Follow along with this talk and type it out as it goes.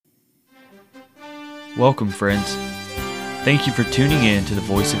Welcome, friends. Thank you for tuning in to the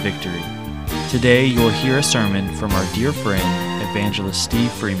Voice of Victory. Today you'll hear a sermon from our dear friend, Evangelist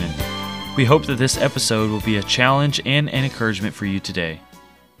Steve Freeman. We hope that this episode will be a challenge and an encouragement for you today.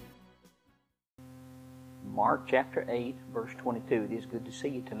 Mark chapter 8, verse 22. It is good to see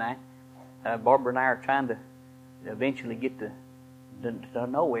you tonight. Barbara and I are trying to eventually get to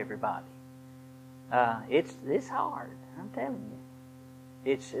know everybody. It's hard, I'm telling you.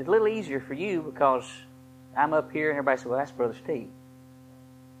 It's a little easier for you because I'm up here and everybody says, well, that's Brother Steve.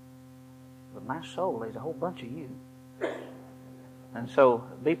 But my soul, there's a whole bunch of you. And so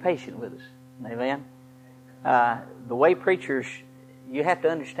be patient with us. Amen. The way preachers, you have to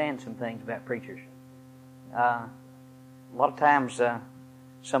understand some things about preachers. A lot of times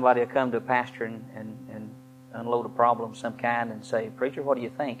somebody will come to a pastor and unload a problem of some kind and say, preacher, what do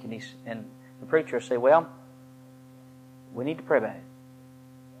you think? And the preacher will say, well, we need to pray about it.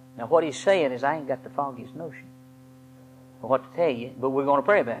 Now, what he's saying is, I ain't got the foggiest notion of what to tell you, but we're going to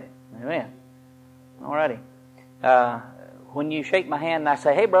pray about it. Amen. All righty. When you shake my hand and I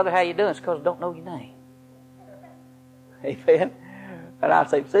say, hey, brother, how you doing? It's because I don't know your name. Amen. And I'll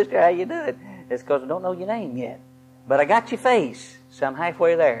say, sister, how you doing? It's because I don't know your name yet. But I got your face, so I'm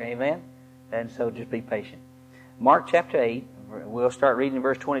halfway there. Amen. And so just be patient. Mark chapter 8, we'll start reading in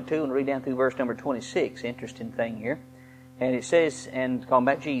verse 22 and read down through verse number 26. Interesting thing here. And it says, and talking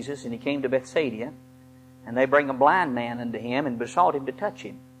about Jesus, and he came to Bethsaida, and they bring a blind man unto him, and besought him to touch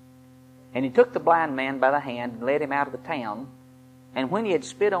him. And he took the blind man by the hand, and led him out of the town. And when he had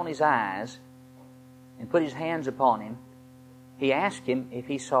spit on his eyes, and put his hands upon him, he asked him if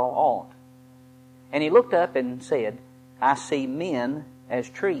he saw aught. And he looked up and said, I see men as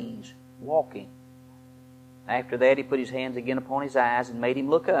trees walking. After that he put his hands again upon his eyes, and made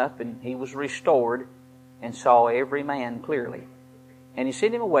him look up, and he was restored, and saw every man clearly. And he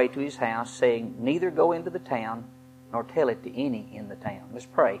sent him away to his house, saying, neither go into the town, nor tell it to any in the town. Let's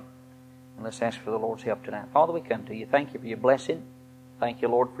pray, and let's ask for the Lord's help tonight. Father, we come to you. Thank you for your blessing. Thank you,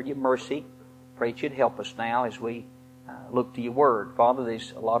 Lord, for your mercy. Pray that you'd help us now as we look to your word. Father,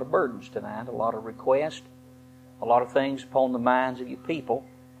 there's a lot of burdens tonight, a lot of requests, a lot of things upon the minds of your people.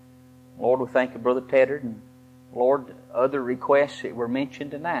 Lord, we thank you, Brother Tedder, and Lord, other requests that were mentioned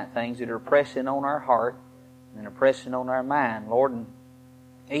tonight, things that are pressing on our heart, and are pressing on our mind, Lord, and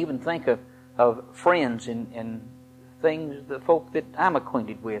even think of friends and things, the folk that I'm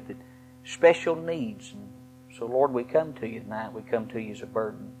acquainted with, that special needs. And so, Lord, we come to you tonight. We come to you as a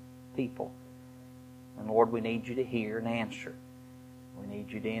burdened people. And, Lord, we need you to hear and answer. We need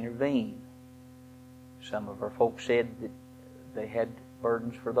you to intervene. Some of our folks said that they had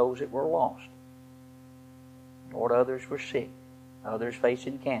burdens for those that were lost. Lord, others were sick. Others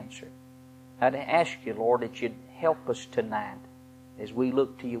facing cancer. I'd ask you, Lord, that you'd help us tonight as we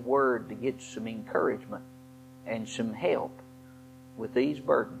look to your word to get some encouragement and some help with these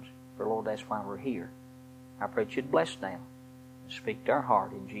burdens. For, Lord, that's why we're here. I pray that you'd bless now and speak to our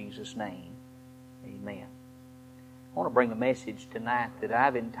heart in Jesus' name. Amen. I want to bring a message tonight that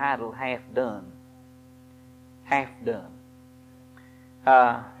I've entitled Half Done. Half Done.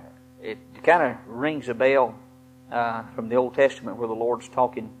 It kind of rings a bell from the Old Testament where the Lord's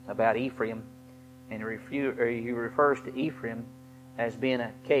talking about Ephraim, and he refers to Ephraim as being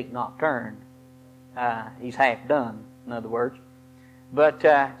a cake not turned. He's half done, in other words. But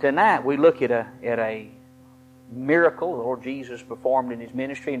tonight we look at a miracle the Lord Jesus performed in his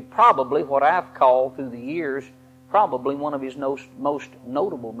ministry, and probably what I've called through the years, probably one of his most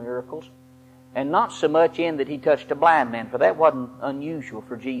notable miracles. And not so much in that he touched a blind man, for that wasn't unusual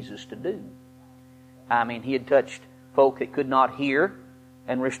for Jesus to do. I mean, he had touched folk that could not hear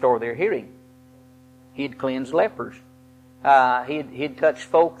and restore their hearing. He had cleansed lepers. He had touched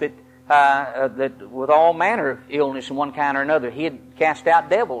folk that with all manner of illness in one kind or another. He had cast out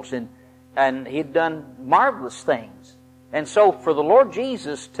devils, and he had done marvelous things. And so for the Lord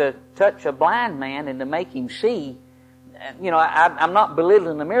Jesus to touch a blind man and to make him see, I'm not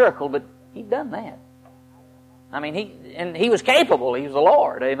belittling the miracle, but he'd done that. I mean, he was capable. He was the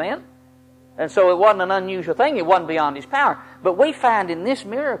Lord. Amen? And so it wasn't an unusual thing. It wasn't beyond his power. But we find in this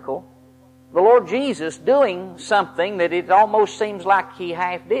miracle the Lord Jesus doing something that it almost seems like he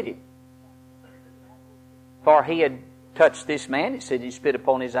half did it. For he had touched this man. It said he spit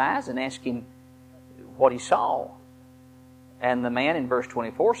upon his eyes and asked him what he saw. And the man in verse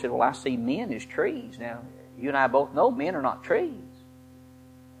 24 said, well, I see men as trees. Now, you and I both know men are not trees.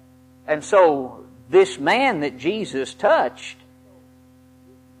 And so this man that Jesus touched,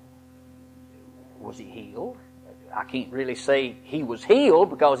 was he healed? I can't really say he was healed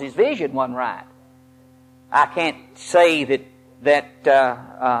because his vision wasn't right. I can't say that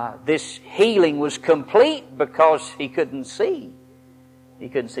that this healing was complete because he couldn't see. He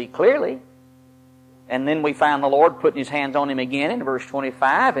couldn't see clearly. And then we find the Lord putting His hands on him again in verse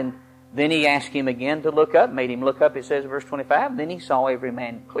 25, and then He asked him again to look up, made him look up, it says in verse 25, then he saw every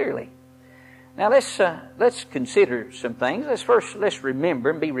man clearly. Now let's consider some things. Let's remember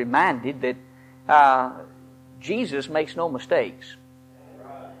and be reminded that Jesus makes no mistakes.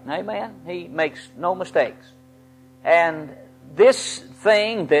 Amen? He makes no mistakes. And this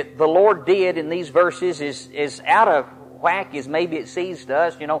thing that the Lord did in these verses is out of whack as maybe it seems to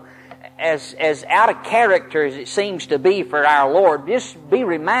us, as out of character as it seems to be for our Lord. Just be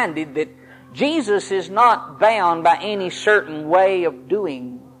reminded that Jesus is not bound by any certain way of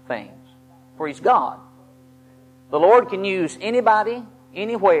doing things, for He's God. The Lord can use anybody,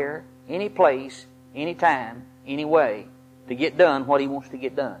 anywhere, any place, any time, any way to get done what He wants to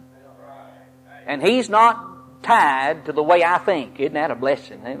get done. And He's not tied to the way I think. Isn't that a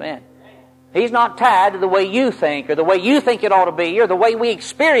blessing? Amen. He's not tied to the way you think or the way you think it ought to be or the way we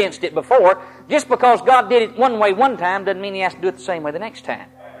experienced it before. Just because God did it one way one time doesn't mean He has to do it the same way the next time.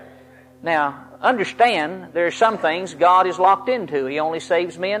 Now, understand there are some things God is locked into. He only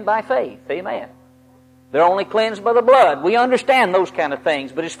saves men by faith. Amen. They're only cleansed by the blood. We understand those kind of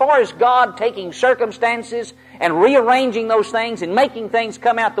things. But as far as God taking circumstances and rearranging those things and making things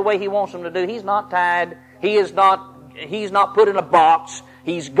come out the way He wants them to do, He's not tied. He's not put in a box.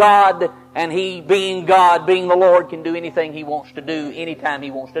 He's God, and He, being God, being the Lord, can do anything He wants to do anytime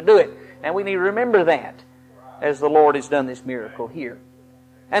He wants to do it. And we need to remember that as the Lord has done this miracle here.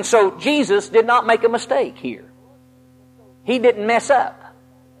 And so Jesus did not make a mistake here. He didn't mess up.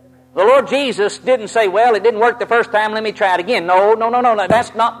 The Lord Jesus didn't say, well, it didn't work the first time, let me try it again. No.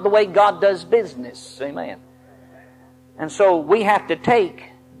 That's not the way God does business. Amen. And so we have to take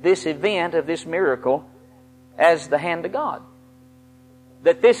this event of this miracle as the hand of God.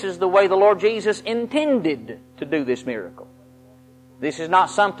 That this is the way the Lord Jesus intended to do this miracle. This is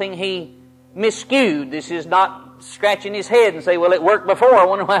not something He miscued. This is not scratching His head and say, well, it worked before, I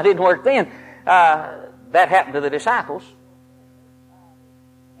wonder why it didn't work then. That happened to the disciples.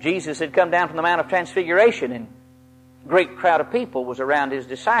 Jesus had come down from the Mount of Transfiguration, and a great crowd of people was around His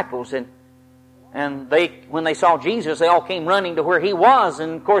disciples, and when they saw Jesus, they all came running to where He was.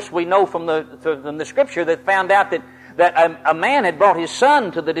 And of course we know from the Scripture that found out that a man had brought his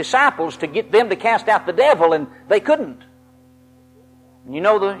son to the disciples to get them to cast out the devil, and they couldn't. You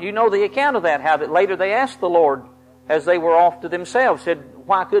know the account of that, how that later they asked the Lord as they were off to themselves, said,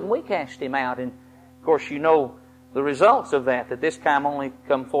 why couldn't we cast him out? And of course you know the results of that this kind only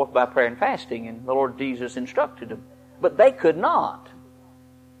come forth by prayer and fasting, and the Lord Jesus instructed them. But they could not.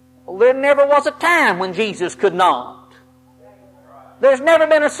 Well, there never was a time when Jesus could not. There's never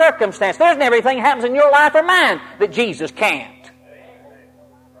been a circumstance. There's never anything that happens in your life or mine that Jesus can't.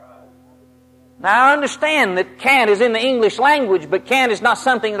 Now I understand that can't is in the English language, but can't is not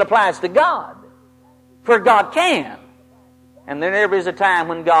something that applies to God. For God can. And there never is a time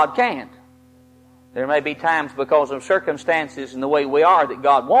when God can't. There may be times because of circumstances and the way we are that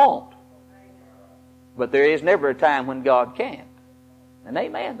God won't. But there is never a time when God can't. And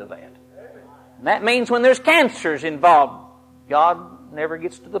amen to that. And that means when there's cancers involved, God never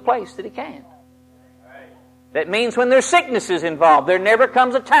gets to the place that He can't. That means when there's sicknesses involved, there never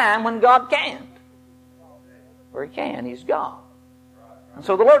comes a time when God can't. For He can. He's God. And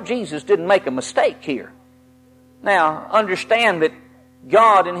so the Lord Jesus didn't make a mistake here. Now, understand that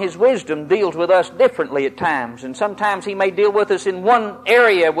God in His wisdom deals with us differently at times. And sometimes He may deal with us in one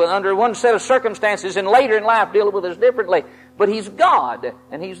area, under one set of circumstances, and later in life deal with us differently. But He's God,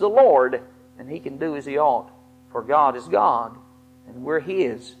 and He's the Lord, and He can do as He ought. For God is God, and we're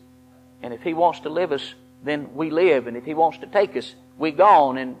His. And if He wants to live us, then we live. And if He wants to take us, we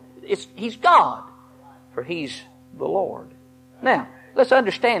gone. And He's God, for He's the Lord. Now, let's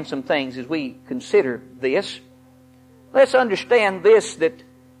understand some things as we consider this. Let's understand this, that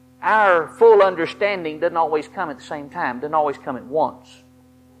our full understanding doesn't always come at the same time, doesn't always come at once.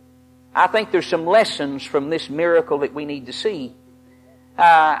 I think there's some lessons from this miracle that we need to see.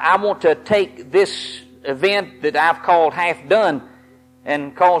 I want to take this event that I've called half done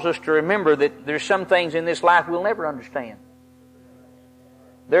and cause us to remember that there's some things in this life we'll never understand.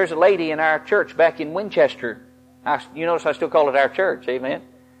 There's a lady in our church back in Winchester. You notice I still call it our church, amen?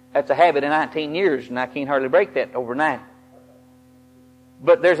 That's a habit of 19 years, and I can't hardly break that overnight.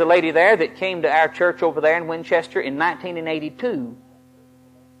 But there's a lady there that came to our church over there in Winchester in 1982.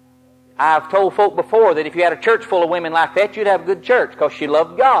 I've told folk before that if you had a church full of women like that, you'd have a good church, because she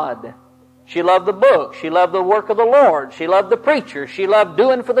loved God. She loved the book. She loved the work of the Lord. She loved the preacher. She loved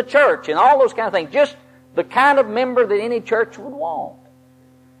doing for the church and all those kind of things. Just The kind of member that any church would want.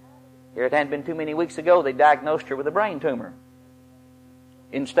 Here, it hadn't been too many weeks ago, they diagnosed her with a brain tumor.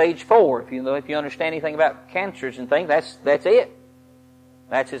 In stage 4, if you understand anything about cancers and things, that's it.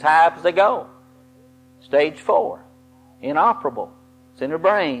 That's as high up as they go. Stage 4. Inoperable. It's in her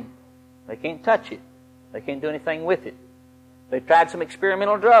brain. They can't touch it. They can't do anything with it. They've tried some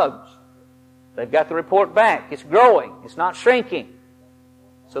experimental drugs. They've got the report back. It's growing. It's not shrinking.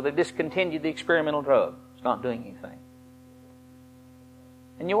 So they've discontinued the experimental drug. It's not doing anything.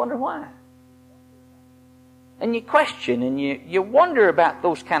 And you wonder why. And you question and you wonder about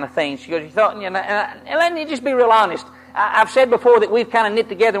those kind of things. You thought, and let me just be real honest. I've said before that we've kind of knit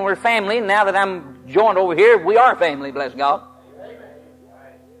together and we're family, and now that I'm joined over here, we are family, bless God.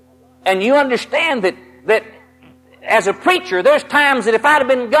 And you understand that as a preacher, there's times that if I'd have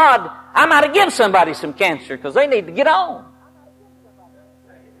been God, I might have given somebody some cancer because they need to get on.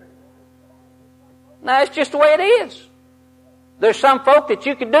 Now, it's just the way it is. There's some folk that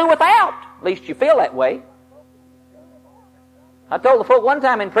you could do without. At least you feel that way. I told the folk one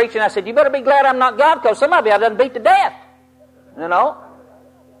time in preaching, I said, you better be glad I'm not God because some of you I done beat to death. You know?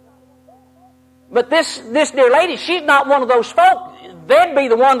 But this dear lady, she's not one of those folk. They'd be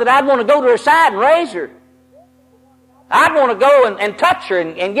the one that I'd want to go to her side and raise her. I'd want to go and touch her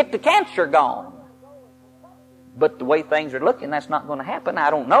and get the cancer gone. But the way things are looking, that's not going to happen. I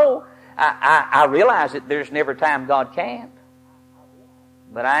don't know. I realize that there's never a time God can't.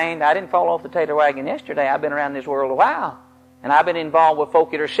 But I didn't fall off the tater wagon yesterday. I've been around this world a while. And I've been involved with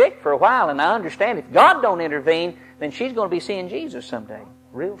folk that are sick for a while. And I understand if God don't intervene, then she's going to be seeing Jesus someday.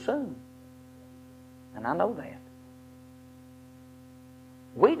 Real soon. And I know that.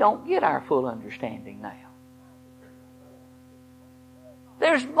 We don't get our full understanding now.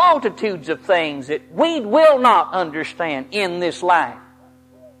 There's multitudes of things that we will not understand in this life.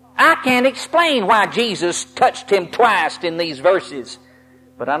 I can't explain why Jesus touched him twice in these verses.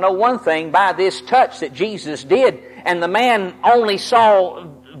 But I know one thing, by this touch that Jesus did, and the man only saw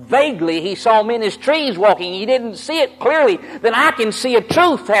vaguely, he saw men as trees walking, he didn't see it clearly, then I can see a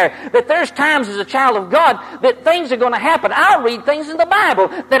truth there, that there's times as a child of God that things are going to happen. I'll read things in the Bible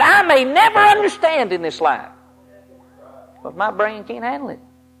that I may never understand in this life. But my brain can't handle it.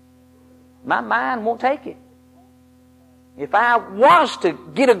 My mind won't take it. If I was to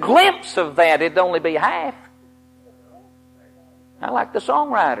get a glimpse of that, it'd only be half. I like the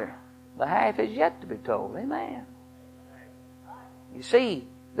songwriter. The half is yet to be told. Amen. You see,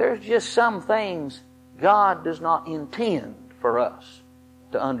 there's just some things God does not intend for us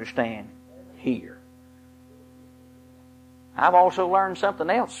to understand here. I've also learned something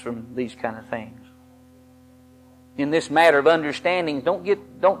else from these kind of things. In this matter of understanding, don't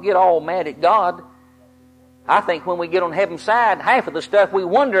get all mad at God. I think when we get on heaven's side, half of the stuff we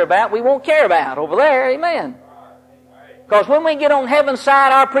wonder about, we won't care about over there. Amen. Because when we get on heaven's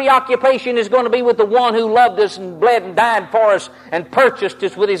side, our preoccupation is going to be with the one who loved us and bled and died for us and purchased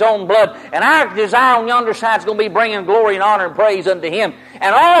us with his own blood. And our desire on yonder side is going to be bringing glory and honor and praise unto him.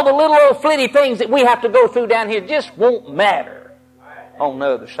 And all the little old flitty things that we have to go through down here just won't matter on the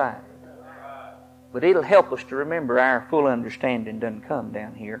other side. But it'll help us to remember our full understanding doesn't come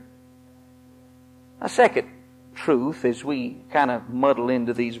down here. A second truth as we kind of muddle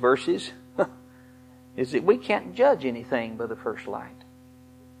into these verses is that we can't judge anything by the first light.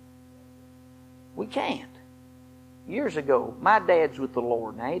 We can't. Years ago, my dad's with the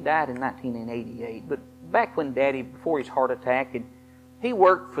Lord. Now, he died in 1988, but back when Daddy, before his heart attack, he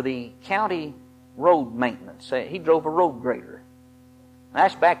worked for the county road maintenance. He drove a road grader.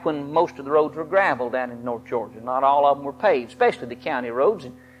 That's back when most of the roads were gravel down in North Georgia. Not all of them were paved, especially the county roads.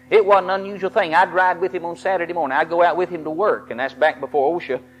 And it wasn't an unusual thing. I'd ride with him on Saturday morning. I'd go out with him to work, and that's back before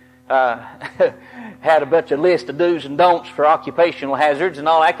OSHA had a bunch of list of do's and don'ts for occupational hazards and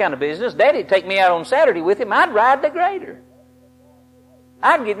all that kind of business. Daddy'd take me out on Saturday with him. I'd ride the grader.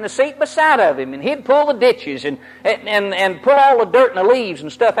 I'd get in the seat beside of him, and he'd pull the ditches and pull all the dirt and the leaves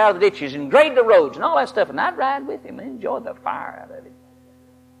and stuff out of the ditches and grade the roads and all that stuff, and I'd ride with him and enjoy the fire out of it.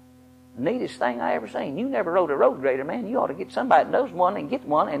 Neatest thing I ever seen. You never rode a road grader, man. You ought to get somebody that knows one and get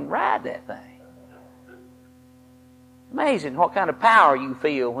one and ride that thing. Amazing what kind of power you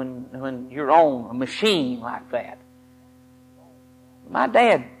feel when you're on a machine like that. My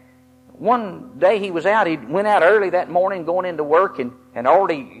dad, one day he was out, he went out early that morning going into work and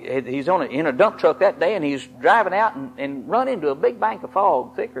already, he's in a dump truck that day and he's driving out and run into a big bank of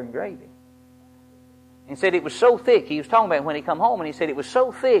fog, thicker than gravy. And said it was so thick, he was talking about when he come home, and he said it was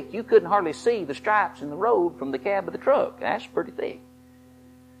so thick you couldn't hardly see the stripes in the road from the cab of the truck. That's pretty thick.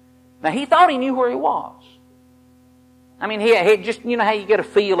 Now he thought he knew where he was. I mean, he just, you know how you get a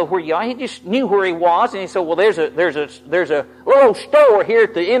feel of where you are. He just knew where he was, and he said, well, there's a little store here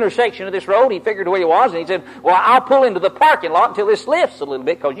at the intersection of this road. He figured where he was, and he said, well, I'll pull into the parking lot until this lifts a little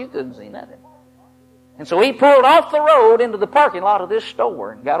bit, because you couldn't see nothing. And so he pulled off the road into the parking lot of this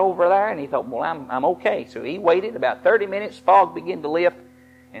store and got over there, and he thought, well, I'm okay. So he waited about 30 minutes, fog began to lift,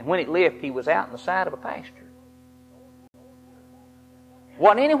 and when it lifted, he was out on the side of a pasture.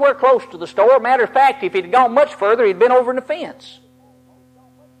 Wasn't anywhere close to the store. Matter of fact, if he'd gone much further, he'd been over in the fence.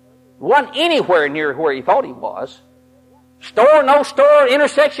 Wasn't anywhere near where he thought he was. Store, no store,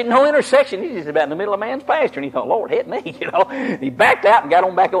 intersection, no intersection. He's just about in the middle of a man's pasture. And he thought, Lord, hit me, you know. He backed out and got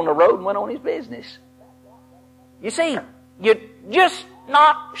on back on the road and went on his business. You see, you're just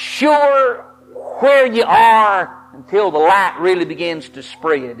not sure where you are until the light really begins to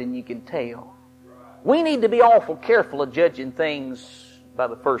spread and you can tell. We need to be awful careful of judging things by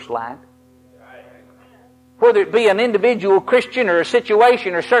the first light. Whether it be an individual Christian or a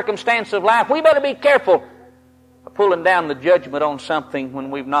situation or circumstance of life, we better be careful of pulling down the judgment on something when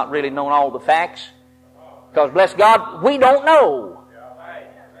we've not really known all the facts. Because, bless God, we don't know.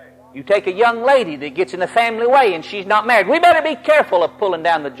 You take a young lady that gets in the family way and she's not married. We better be careful of pulling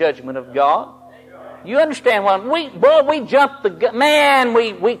down the judgment of God. You understand what we jump the gun. Man,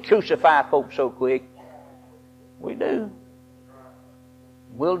 we crucify folks so quick. We do.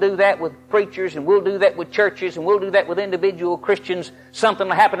 We'll do that with preachers, and we'll do that with churches, and we'll do that with individual Christians. Something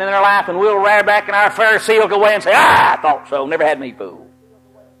will happen in their life, and we'll rear back in our Pharisee will go away and say, I thought so. Never had me fooled.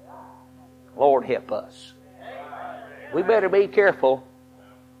 Lord, help us. We better be careful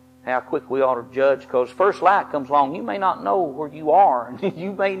how quick we ought to judge, because first light comes along. You may not know where you are.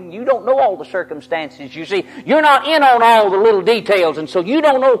 You don't know all the circumstances. You see, you're not in on all the little details, and so you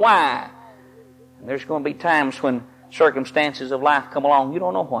don't know why. And there's going to be times when circumstances of life come along, you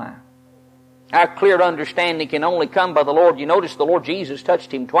don't know why. Our clear understanding can only come by the Lord. You notice the Lord Jesus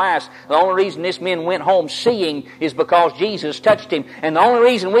touched him twice. The only reason this man went home seeing is because Jesus touched him. And the only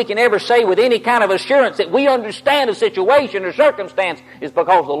reason we can ever say with any kind of assurance that we understand a situation or circumstance is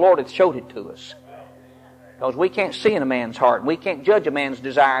because the Lord hath showed it to us. Because we can't see in a man's heart, and we can't judge a man's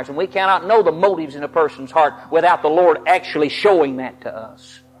desires, and we cannot know the motives in a person's heart without the Lord actually showing that to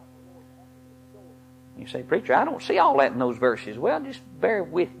us. You say, preacher, I don't see all that in those verses. Well, just bear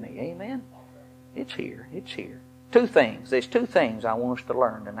with me. Amen. It's here. It's here. Two things. There's two things I want us to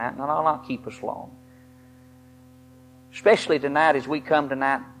learn tonight, and I'll not keep us long. Especially tonight as we come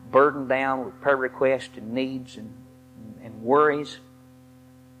tonight burdened down with prayer requests and needs and worries.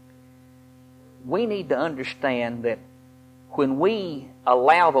 We need to understand that when we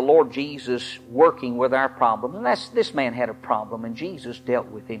allow the Lord Jesus working with our problem, and this man had a problem, and Jesus dealt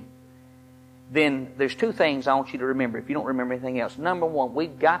with him, then there's two things I want you to remember if you don't remember anything else. Number one,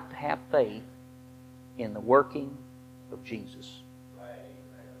 we've got to have faith in the working of Jesus.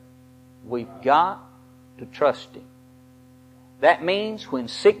 We've got to trust Him. That means when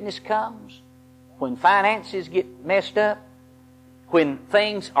sickness comes, when finances get messed up, when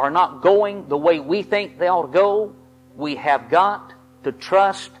things are not going the way we think they ought to go, we have got to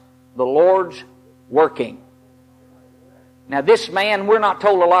trust the Lord's working. Now this man, we're not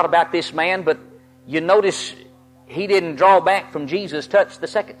told a lot about this man, but you notice he didn't draw back from Jesus' touch the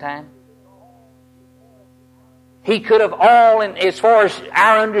second time. He could have as far as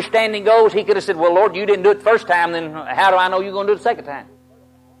our understanding goes, he could have said, well, Lord, you didn't do it the first time, then how do I know you're going to do it the second time?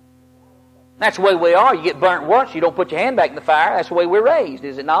 That's the way we are. You get burnt once, you don't put your hand back in the fire. That's the way we're raised,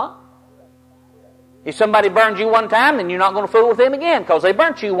 is it not? If somebody burns you one time, then you're not going to fool with them again because they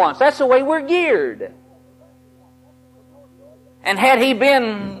burnt you once. That's the way we're geared. And had he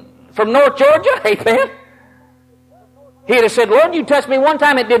been from North Georgia, amen, he'd have said, Lord, you touched me one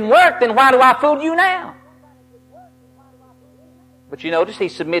time, it didn't work, then why do I fool you now? But you notice he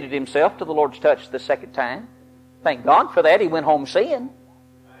submitted himself to the Lord's touch the second time. Thank God for that. He went home seeing.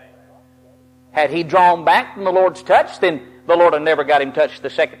 Had he drawn back from the Lord's touch, then the Lord had never got him touched the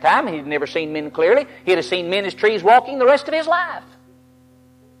second time. He'd never seen men clearly. He'd have seen men as trees walking the rest of his life.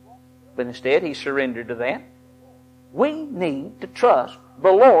 But instead, he surrendered to that. We need to trust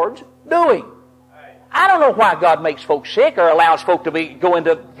the Lord's doing. I don't know why God makes folks sick or allows folk to go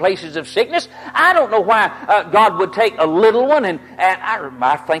into places of sickness. I don't know why God would take a little one, and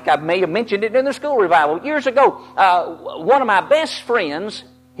I think I may have mentioned it in the school revival years ago. One of my best friends,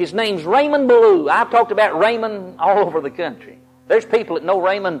 his name's Raymond Ballou. I've talked about Raymond all over the country. There's people that know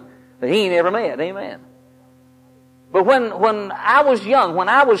Raymond that he ain't ever met. Amen. But when I was young, when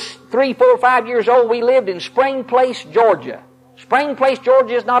I was 3, 4, 5 years old, we lived in Spring Place, Georgia. Spring Place,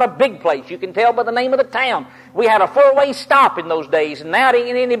 Georgia is not a big place. You can tell by the name of the town. We had a 4-way stop in those days, and now it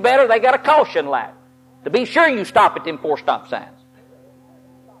ain't any better. They got a caution light. To be sure you stop at them 4 stop signs.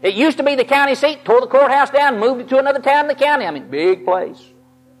 It used to be the county seat, tore the courthouse down, moved it to another town in the county. I mean, big place.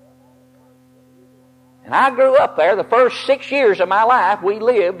 And I grew up there. The first 6 years of my life, we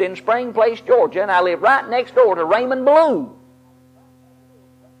lived in Spring Place, Georgia, and I lived right next door to Raymond Blue.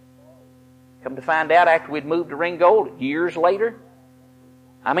 Come to find out, after we'd moved to Ringgold, years later,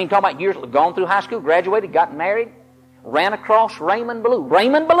 talking about years, gone through high school, graduated, gotten married, ran across Raymond Blue.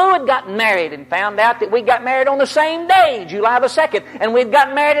 Raymond Blue had gotten married and found out that we got married on the same day, July the 2nd, and we'd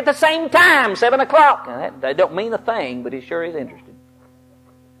gotten married at the same time, 7 o'clock. Now, that don't mean a thing, but it sure is interesting.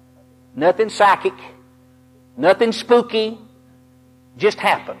 Nothing psychic, nothing spooky, just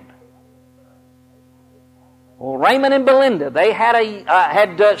happened. Well, Raymond and Belinda, they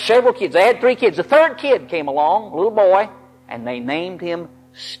had several kids. They had 3 kids. The 3rd kid came along, a little boy, and they named him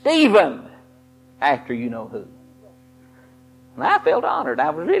Stephen, after you know who. And I felt honored.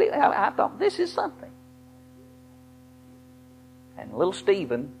 I thought, this is something. And little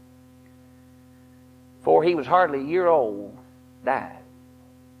Stephen, before he was hardly a year old, died.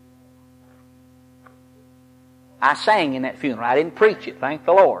 I sang in that funeral. I didn't preach it, thank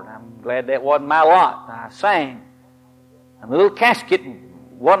the Lord. I'm glad that wasn't my lot. I sang. And the little casket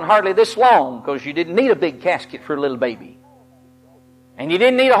wasn't hardly this long, because you didn't need a big casket for a little baby. And you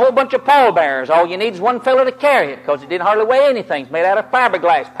didn't need a whole bunch of pallbearers. All you need is one fella to carry it, because it didn't hardly weigh anything. It's made out of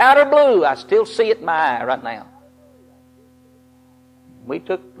fiberglass, powder blue. I still see it in my eye right now. We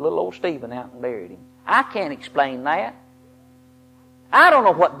took little old Stephen out and buried him. I can't explain that. I don't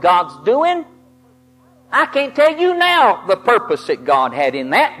know what God's doing. I can't tell you now the purpose that God had in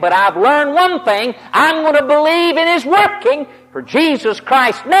that, but I've learned one thing. I'm going to believe in His working, for Jesus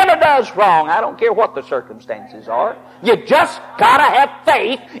Christ never does wrong. I don't care what the circumstances are. You just got to have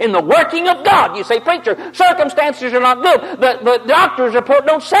faith in the working of God. You say, preacher, circumstances are not good. The doctor's report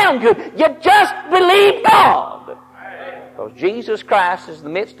don't sound good. You just believe God. Because Jesus Christ is in the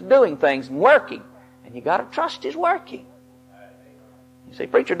midst of doing things and working. And you got to trust His working. You say,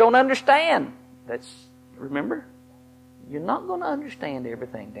 preacher, don't understand. Remember, you're not going to understand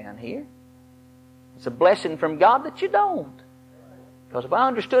everything down here. It's a blessing from God that you don't. Because if I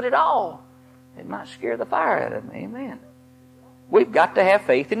understood it all, it might scare the fire out of me. Amen. We've got to have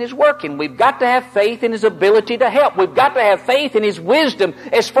faith in His working. We've got to have faith in His ability to help. We've got to have faith in His wisdom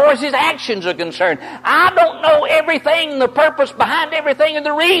as far as His actions are concerned. I don't know everything, the purpose behind everything and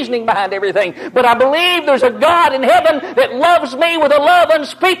the reasoning behind everything, but I believe there's a God in heaven that loves me with a love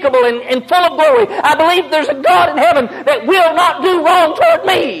unspeakable and full of glory. I believe there's a God in heaven that will not do wrong toward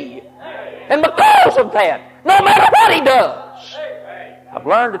me. And because of that, no matter what He does, I've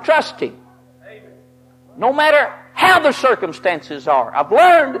learned to trust Him. No matter how the circumstances are, I've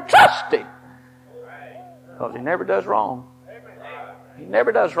learned to trust Him. Because He never does wrong. He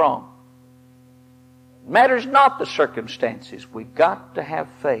never does wrong. It matters not the circumstances. We've got to have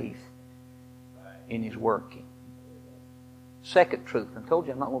faith in His working. Second truth. I told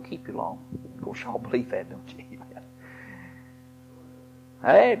you I'm not going to keep you long. Of course, y'all believe that, don't you?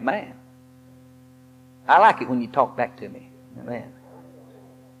 Amen. I like it when you talk back to me. Amen.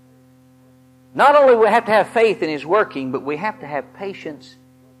 Not only do we have to have faith in His working, but we have to have patience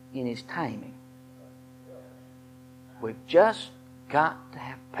in His timing. We've just got to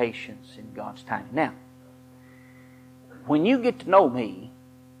have patience in God's timing. Now, when you get to know me,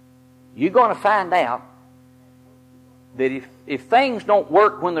 you're going to find out that if things don't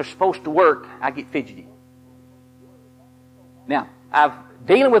work when they're supposed to work, I get fidgety. Now,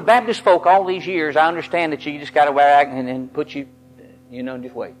 dealing with Baptist folk all these years, I understand that you just got to wear and put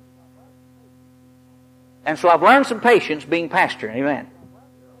just wait. And so I've learned some patience being pastor. Amen.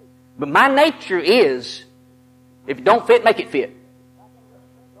 But my nature is, if it don't fit, make it fit.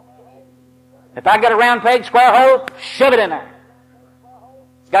 If I got a round peg, square hole, shove it in there.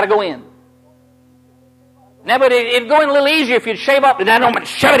 It's got to go in. Now, but it'd go in a little easier if you'd shave up, and I don't, but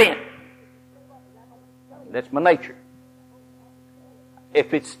shove it in. That's my nature.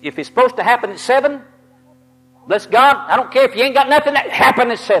 If it's supposed to happen at 7, bless God, I don't care if you ain't got nothing that happen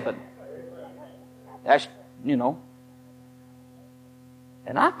at 7. That's,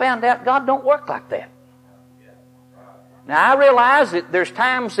 And I found out God don't work like that. Now, I realize that there's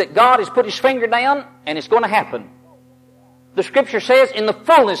times that God has put His finger down and it's going to happen. The Scripture says, in the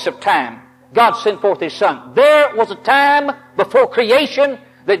fullness of time, God sent forth His Son. There was a time before creation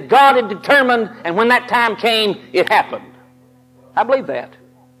that God had determined, and when that time came, it happened. I believe that.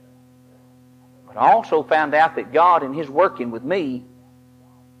 But I also found out that God, in His working with me,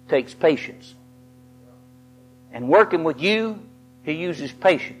 takes patience. And working with you, He uses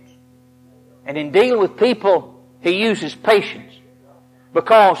patience. And in dealing with people, He uses patience.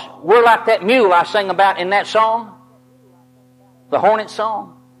 Because we're like that mule I sang about in that song, the hornet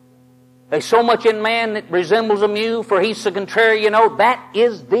song. There's so much in man that resembles a mule, for he's so contrary, That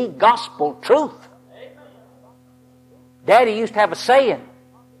is the gospel truth. Daddy used to have a saying.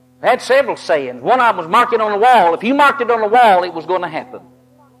 They had several sayings. One of them was mark it on the wall. If you marked it on the wall, it was going to happen.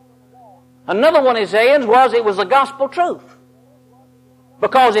 Another one of his sayings was it was the gospel truth.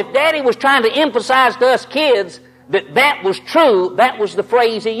 Because if Daddy was trying to emphasize to us kids that was true, that was the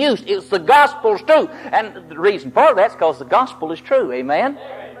phrase he used. It's the gospel's truth. And the reason for that is because the gospel is true. Amen?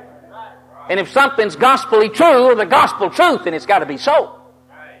 And if something's gospelly true or the gospel truth, then it's got to be so.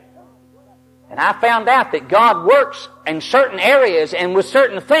 And I found out that God works in certain areas and with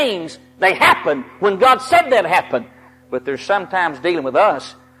certain things, they happen when God said they'd happen. But there's sometimes dealing with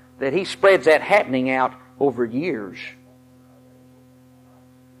us that He spreads that happening out over years.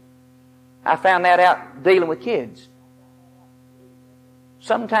 I found that out dealing with kids.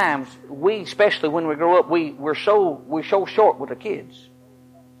 Sometimes we, especially when we grow up, we're so short with the kids.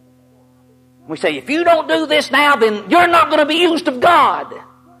 We say, if you don't do this now, then you're not going to be used of God.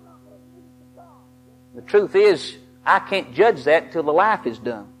 The truth is, I can't judge that until the life is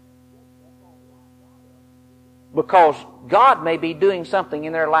done. Because God may be doing something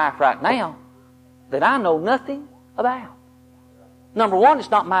in their life right now that I know nothing about. Number one, it's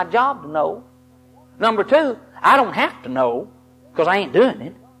not my job to know. Number two, I don't have to know because I ain't doing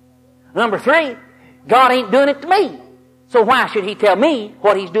it. Number three, God ain't doing it to me. So why should He tell me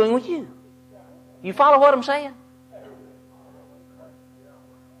what He's doing with you? You follow what I'm saying?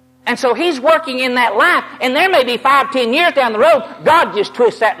 And so He's working in that life, and there may be 5-10 years down the road, God just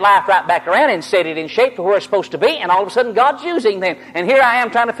twists that life right back around and set it in shape to where it's supposed to be, and all of a sudden God's using them. And here I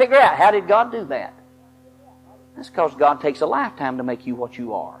am trying to figure out, how did God do that? That's because God takes a lifetime to make you what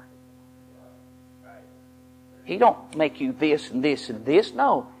you are. He don't make you this and this and this.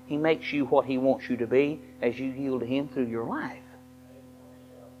 No, He makes you what He wants you to be as you yield to Him through your life.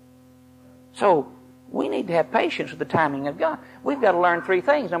 So, we need to have patience with the timing of God. We've got to learn three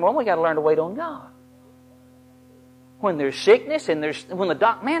things. Number one, we've got to learn to wait on God. When there's sickness and there's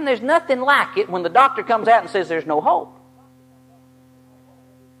nothing like it when the doctor comes out and says there's no hope.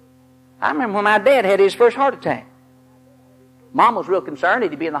 I remember when my dad had his first heart attack. Mom was real concerned.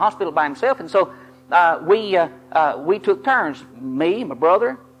 He'd be in the hospital by himself, and so we took turns. Me, my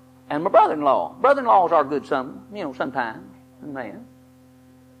brother, and my brother-in-law. Brother-in-laws are good sometimes. Man.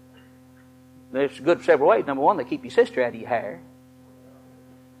 There's good several ways. Number one, they keep your sister out of your hair.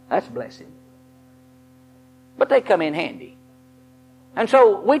 That's a blessing. But they come in handy. And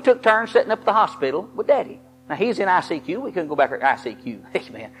so we took turns setting up the hospital with Daddy. Now he's in ICQ. We couldn't go back there. ICQ. Hey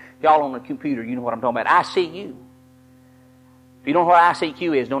man, y'all on the computer, you know what I'm talking about. ICU. If you don't know what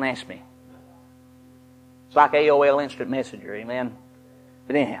ICQ is, don't ask me. It's like AOL Instant Messenger, amen?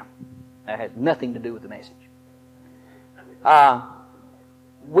 But anyhow, that has nothing to do with the message.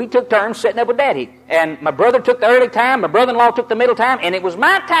 We took turns setting up with Daddy. And my brother took the early time, my brother-in-law took the middle time, and it was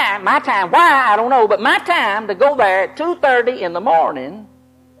my time, why, I don't know, but my time to go there at 2:30 in the morning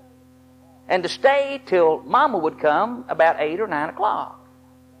and to stay till Mama would come about 8 or 9 o'clock.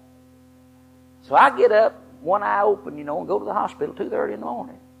 So I get up, one eye open, and go to the hospital 2:30 in the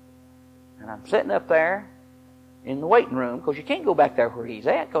morning. And I'm sitting up there in the waiting room, because you can't go back there where he's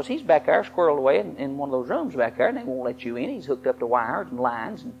at, because he's back there squirreled away in one of those rooms back there, and they won't let you in. He's hooked up to wires and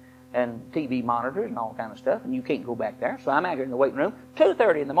lines and TV monitors and all kind of stuff, and you can't go back there. So I'm out here in the waiting room,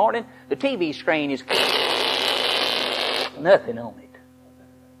 2:30 in the morning. The TV screen is nothing on it.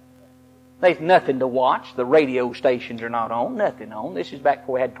 There's nothing to watch. The radio stations are not on, nothing on. This is back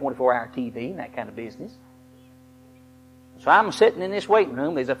before we had 24-hour TV and that kind of business. So I'm sitting in this waiting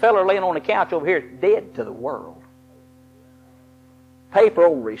room. There's a fella laying on the couch over here, dead to the world. Paper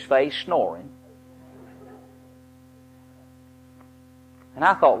over his face, snoring. And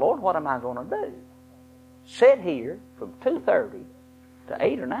I thought, Lord, what am I going to do? Sit here from 2:30 to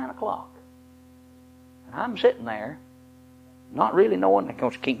 8 or 9 o'clock. And I'm sitting there, not really knowing,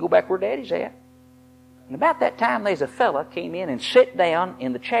 because I can't go back where Daddy's at. And about that time, there's a fella came in and sat down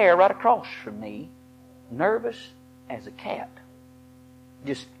in the chair right across from me, nervous as a cat.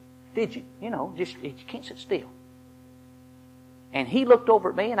 Just fidget, he can't sit still. And he looked over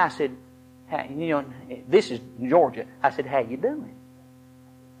at me and I said, this is Georgia. I said, how you doing?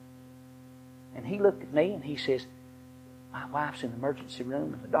 And he looked at me and he says, my wife's in the emergency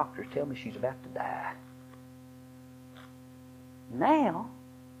room and the doctors tell me she's about to die. Now,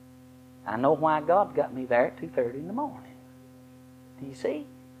 I know why God got me there at 2:30 in the morning. Do you see?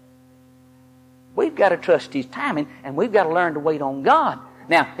 We've got to trust His timing, and we've got to learn to wait on God.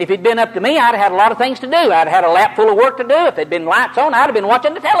 Now, if it'd been up to me, I'd have had a lot of things to do. I'd have had a lap full of work to do. If there'd been lights on, I'd have been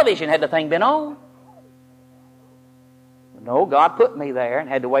watching the television had the thing been on. No, God put me there and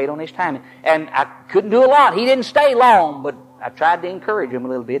had to wait on His timing. And I couldn't do a lot. He didn't stay long, but I tried to encourage him a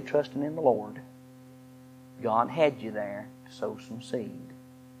little bit, trusting in the Lord. God had you there to sow some seed.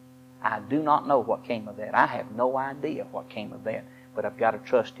 I do not know what came of that. I have no idea what came of that. But I've got to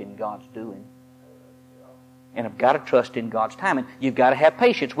trust in God's doing. And I've got to trust in God's timing. You've got to have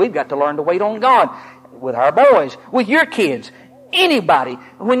patience. We've got to learn to wait on God. With our boys, with your kids, anybody.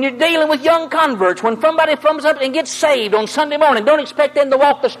 When you're dealing with young converts, when somebody comes up and gets saved on Sunday morning, don't expect them to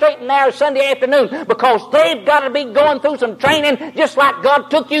walk the straight and narrow Sunday afternoon, because they've got to be going through some training just like God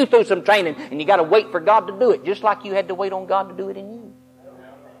took you through some training. And you got to wait for God to do it, just like you had to wait on God to do it in you.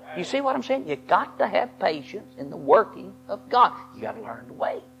 You see what I'm saying? You got to have patience in the working of God. You got to learn to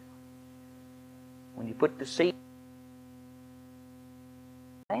wait. When you put the seed,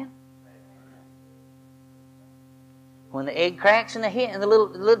 man. When the egg cracks and the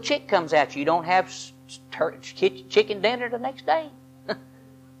little chick comes out, you don't have chicken dinner the next day. If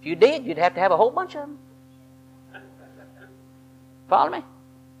you did, you'd have to have a whole bunch of them. Follow me?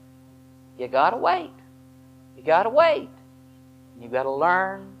 You got to wait. You got to wait. You've got to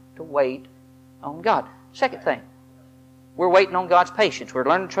learn to wait on God. Second thing, we're waiting on God's patience. We're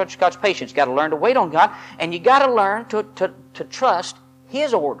learning to trust God's patience. You've got to learn to wait on God, and you got to learn to trust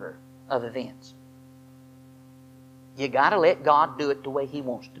His order of events. You got to let God do it the way He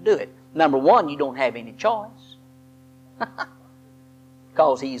wants to do it. Number one, you don't have any choice.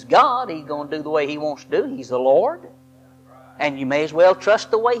 Because He's God, He's going to do the way He wants to do. He's the Lord. And you may as well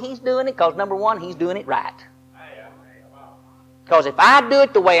trust the way He's doing it, because number one, He's doing it right. Because if I do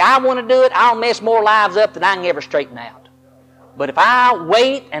it the way I want to do it, I'll mess more lives up than I can ever straighten out. But if I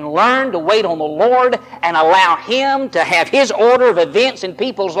wait and learn to wait on the Lord and allow Him to have His order of events in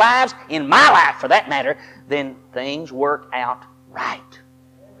people's lives, in my life for that matter, then things work out right.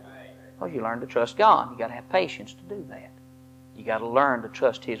 Well, you learn to trust God. You've got to have patience to do that. You've got to learn to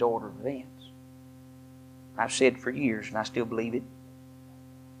trust His order of events. I've said for years, and I still believe it,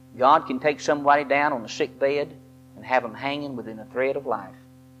 God can take somebody down on a sick bed and have them hanging within a thread of life.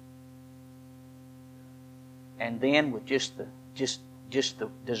 And then with just the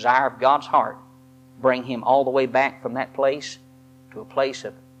desire of God's heart, bring him all the way back from that place to a place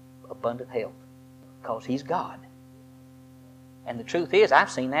of abundant health. Because He's God. And the truth is,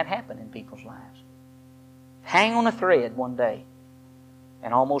 I've seen that happen in people's lives. Hang on a thread one day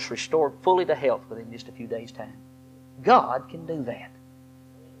and almost restored fully to health within just a few days' time. God can do that.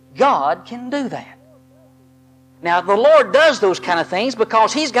 God can do that. Now, the Lord does those kind of things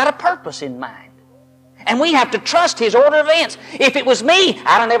because He's got a purpose in mind. And we have to trust His order of events. If it was me,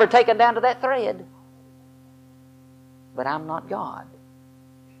 I'd have never taken down to that thread. But I'm not God.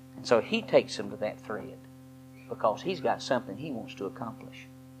 And so He takes them to that thread because He's got something He wants to accomplish.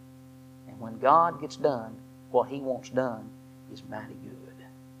 And when God gets done, what He wants done is mighty good.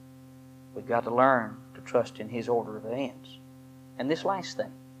 We've got to learn to trust in His order of events. And this last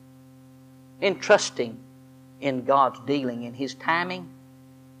thing, in trusting in God's dealing, in His timing,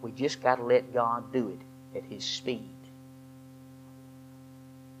 we just got to let God do it at His speed.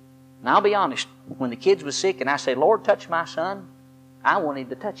 And I'll be honest, when the kids was sick and I said, Lord, touch my son, I wanted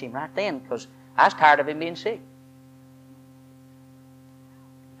to touch him right then because I was tired of him being sick.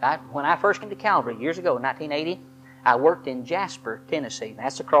 When I first came to Calvary years ago, in 1980, I worked in Jasper, Tennessee.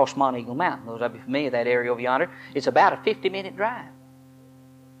 That's across Monteagle Mountain. Those of you familiar with that area over yonder. It's about a 50-minute drive.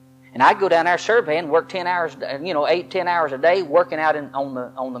 And I'd go down there surveying and work 10 hours, 8-10 hours a day working out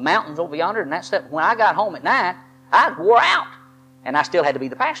on the mountains over yonder and that stuff. When I got home at night, I wore out. And I still had to be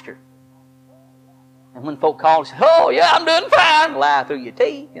the pastor. And when folk called and said, oh, yeah, I'm doing fine, lie through your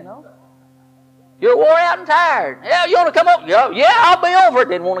teeth, You're wore out and tired. Yeah, you want to come up? Yeah, I'll be over.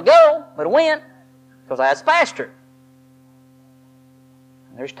 Didn't want to go, but I went because I was the pastor.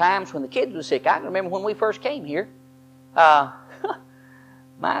 And there's times when the kids were sick. I can remember when we first came here.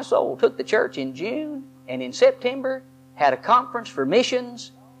 My soul took the church in June, and in September had a conference for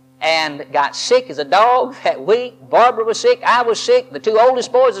missions and got sick as a dog that week. Barbara was sick. I was sick. The two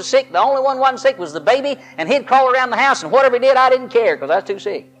oldest boys were sick. The only one wasn't sick was the baby, and he'd crawl around the house, and whatever he did, I didn't care because I was too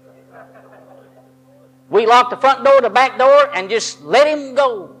sick. We locked the front door, the back door, and just let him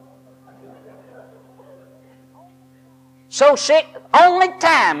go. So sick, only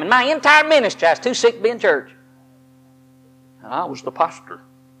time in my entire ministry I was too sick to be in church. And I was the pastor.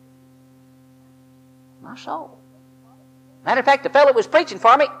 My soul. Matter of fact, the fellow that was preaching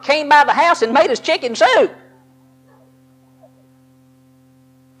for me came by the house and made us chicken soup.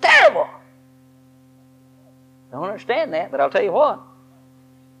 Terrible. Don't understand that, but I'll tell you what.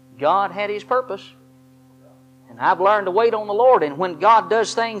 God had His purpose. And I've learned to wait on the Lord. And when God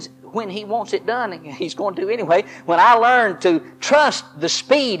does things when He wants it done, and He's going to anyway, when I learn to trust the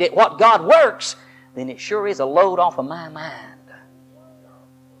speed at what God works, then it sure is a load off of my mind.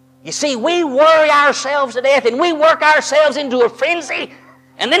 You see, we worry ourselves to death and we work ourselves into a frenzy,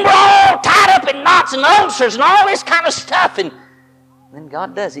 and then we're all tied up in knots and ulcers and all this kind of stuff, and then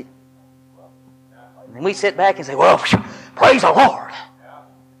God does it. And then we sit back and say, well, praise the Lord.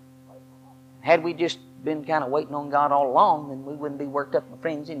 Had we just been kind of waiting on God all along, then we wouldn't be worked up in a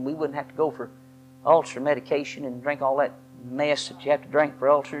frenzy, and we wouldn't have to go for ulcer medication and drink all that mess that you have to drink for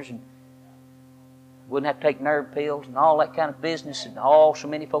ulcers, and wouldn't have to take nerve pills and all that kind of business and all so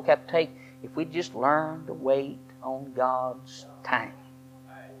many folk have to take, if we just learn to wait on God's time.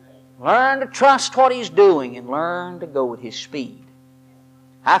 Learn to trust what He's doing and learn to go with His speed.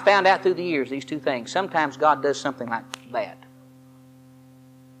 I found out through the years these two things. Sometimes God does something like that.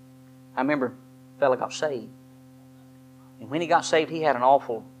 I remember a fellow got saved. And when he got saved, he had an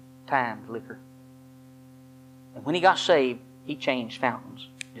awful time with liquor. And when he got saved, he changed fountains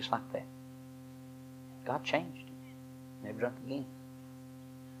just like that. God changed him. Never drunk again.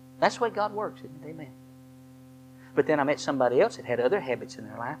 That's the way God works, isn't it? Amen. But then I met somebody else that had other habits in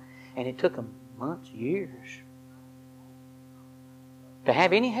their life, and it took them months, years to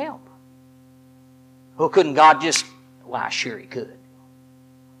have any help. Well, couldn't God just... Why, sure He could.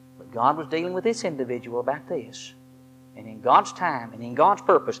 But God was dealing with this individual about this. And in God's time, and in God's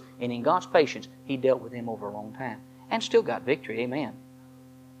purpose, and in God's patience, He dealt with him over a long time. And still got victory, amen.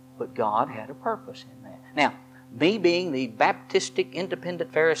 But God had a purpose in that. Now, me being the Baptistic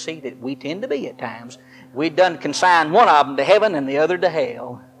independent Pharisee that we tend to be at times, we'd done consign one of them to heaven and the other to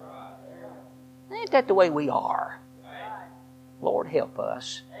hell. Ain't that the way we are? Lord, help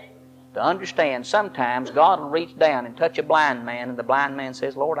us to understand sometimes God will reach down and touch a blind man, and the blind man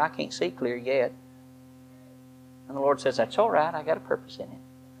says, Lord, I can't see clear yet. And the Lord says, that's all right, I got a purpose in it.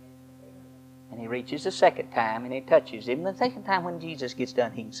 And He reaches the second time and He touches him. The second time when Jesus gets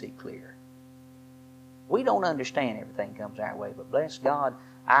done, He can see clear. We don't understand everything comes our way, but bless God,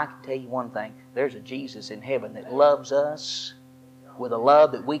 I can tell you one thing. There's a Jesus in heaven that loves us with a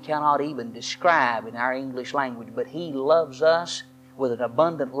love that we cannot even describe in our English language, but He loves us with an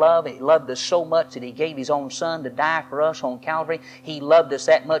abundant love. He loved us so much that He gave His own Son to die for us on Calvary. He loved us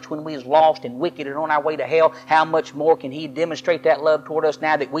that much when we was lost and wicked and on our way to hell. How much more can He demonstrate that love toward us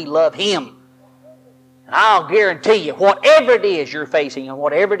now that we love Him? And I'll guarantee you, whatever it is you're facing and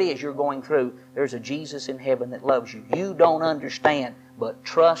whatever it is you're going through, there's a Jesus in heaven that loves you. You don't understand, but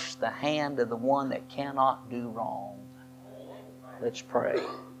trust the hand of the one that cannot do wrong. Let's pray.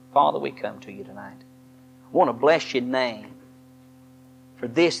 Father, we come to You tonight. I want to bless Your name for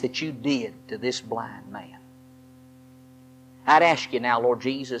this that You did to this blind man. I'd ask You now, Lord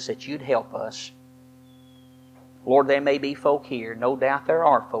Jesus, that You'd help us. Lord, there may be folk here, no doubt there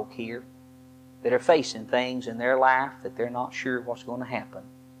are folk here, that are facing things in their life that they're not sure what's going to happen.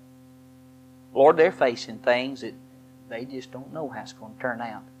 Lord, they're facing things that they just don't know how it's going to turn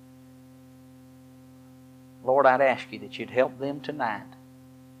out. Lord, I'd ask You that You'd help them tonight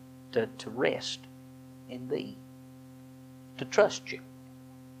to rest in Thee, to trust You.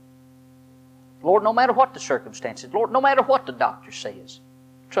 Lord, no matter what the circumstances, Lord, no matter what the doctor says,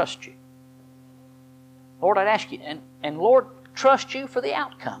 trust You. Lord, I'd ask You, and Lord, trust You for the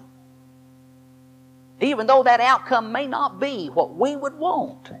outcome. Even though that outcome may not be what we would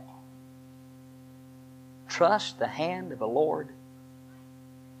want. Trust the hand of a Lord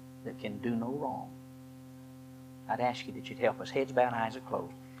that can do no wrong. I'd ask You that You'd help us. Heads bowed, eyes are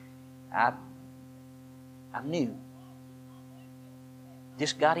closed. I'm new.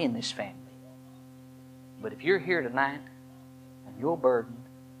 Just got in this family. But if you're here tonight and you're burdened,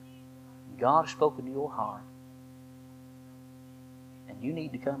 and God has spoken to your heart, and you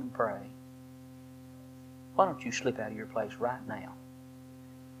need to come and pray, why don't you slip out of your place right now?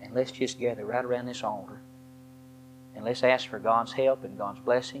 And let's just gather right around this altar. And let's ask for God's help and God's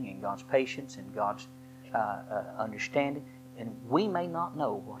blessing and God's patience and God's understanding. And we may not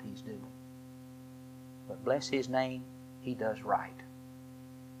know what He's doing. But bless His name, He does right.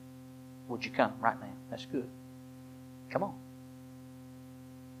 Would you come right now? That's good. Come on.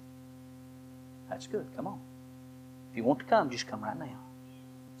 That's good. Come on. If you want to come, just come right now.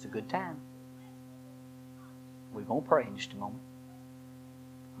 It's a good time. We're going to pray in just a moment.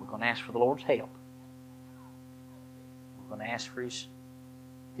 We're going to ask for the Lord's help. We're going to ask for His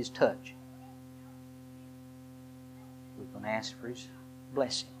touch. We're going to ask for His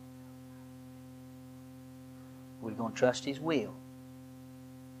blessing. We're going to trust His will.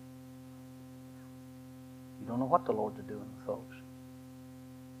 You don't know what the Lord's doing with folks.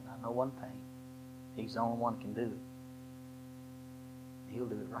 I know one thing. He's the only one who can do it. He'll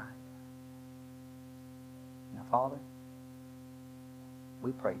do it right. Now, Father,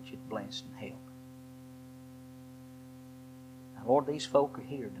 we pray that you'd bless and help. Now, Lord, these folk are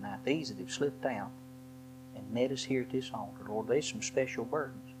here tonight. These that have slipped out and met us here at this altar. Lord, there's some special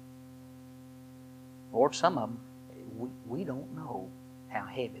burdens. Lord, some of them, we don't know how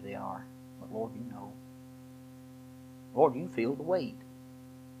heavy they are. But Lord, you know. Lord, you feel the weight.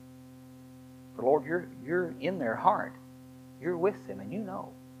 But Lord, you're in their heart. You're with them and you know.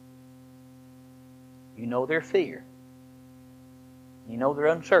 You know their fear. You know their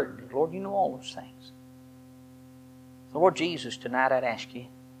uncertainty. Lord, you know all those things. So Lord Jesus, tonight I'd ask you,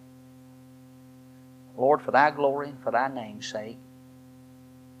 Lord, for thy glory and for thy name's sake,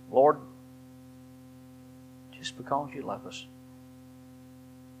 Lord, just because you love us,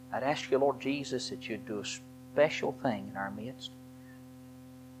 I'd ask you, Lord Jesus, that you'd do a special thing in our midst,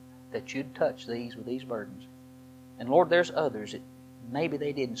 that you'd touch these with these burdens. And Lord, there's others that maybe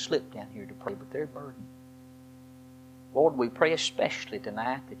they didn't slip down here to pray, but they're burdened. Lord, we pray especially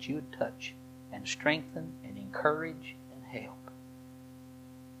tonight that you would touch and strengthen and encourage and help.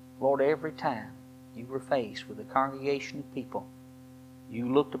 Lord, every time you were faced with a congregation of people,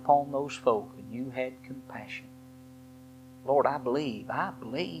 you looked upon those folk and you had compassion. Lord, I believe that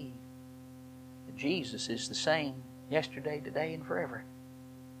Jesus is the same yesterday, today, and forever.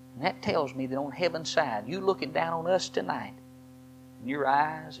 And that tells me that on heaven's side, you looking down on us tonight, and your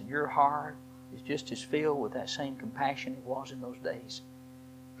eyes and your heart is just as filled with that same compassion it was in those days.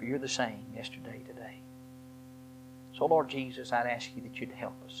 For you're the same yesterday, today. So, Lord Jesus, I'd ask you that you'd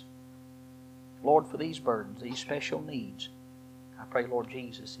help us. Lord, for these burdens, these special needs, I pray, Lord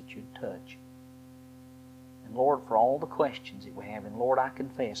Jesus, that you'd touch. And Lord, for all the questions that we have, and Lord, I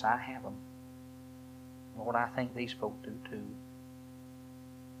confess I have them. Lord, I think these folk do too.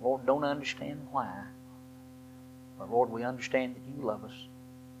 Lord, don't understand why. But Lord, we understand that you love us.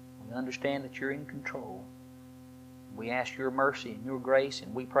 We understand that you're in control. We ask your mercy and your grace,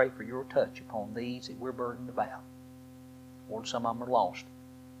 and we pray for your touch upon these that we're burdened about. Lord, some of them are lost.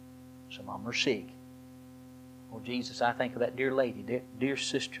 Some of them are sick. Lord Jesus, I think of that dear lady, dear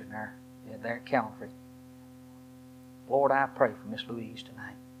sister there at Calvary. Lord, I pray for Miss Louise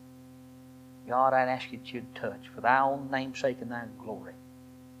tonight. God, I'd ask you that you'd touch for thy own name's sake and thy glory.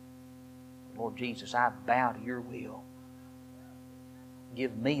 Lord Jesus, I bow to your will.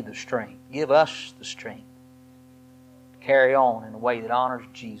 Give me the strength. Give us the strength to carry on in a way that honors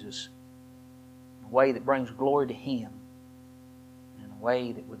Jesus, in a way that brings glory to Him, and in a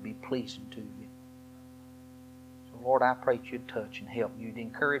way that would be pleasing to you. So, Lord, I pray that you'd touch and help. You'd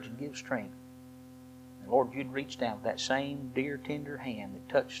encourage and give strength. And Lord, you'd reach down with that same dear, tender hand that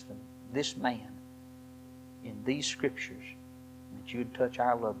touched this man in these scriptures, and that you'd touch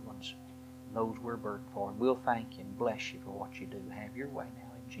our loved ones, those we're burdened for. And we'll thank you and bless you for what you do. Have your way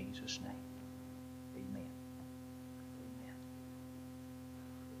now in Jesus' name.